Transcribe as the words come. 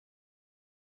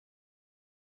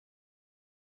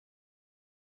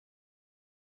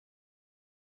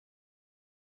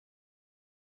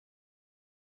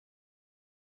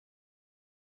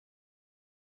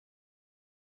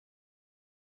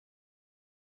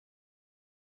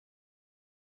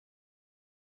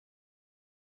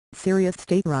Syria's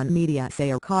state-run media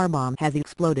say a car bomb has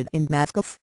exploded in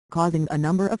Damascus, causing a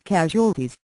number of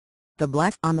casualties. The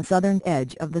blast on the southern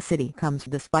edge of the city comes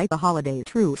despite the holiday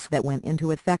truce that went into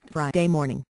effect Friday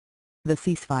morning. The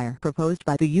ceasefire proposed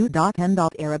by the UN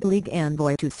Arab League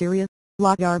envoy to Syria,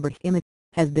 Lakhdar Brahimi,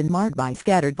 has been marred by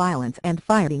scattered violence and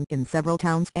fighting in several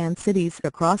towns and cities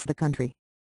across the country.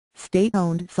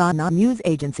 State-owned Sana news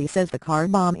agency says the car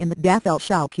bomb in the Daf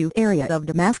el-Shawq area of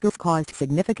Damascus caused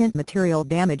significant material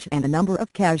damage and a number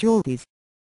of casualties.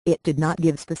 It did not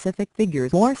give specific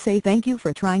figures or say thank you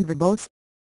for trying verbose.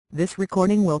 This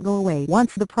recording will go away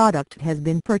once the product has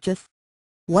been purchased.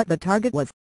 What the target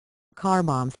was. Car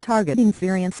bombs targeting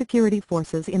Syrian security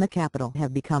forces in the capital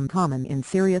have become common in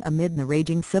Syria amid the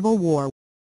raging civil war.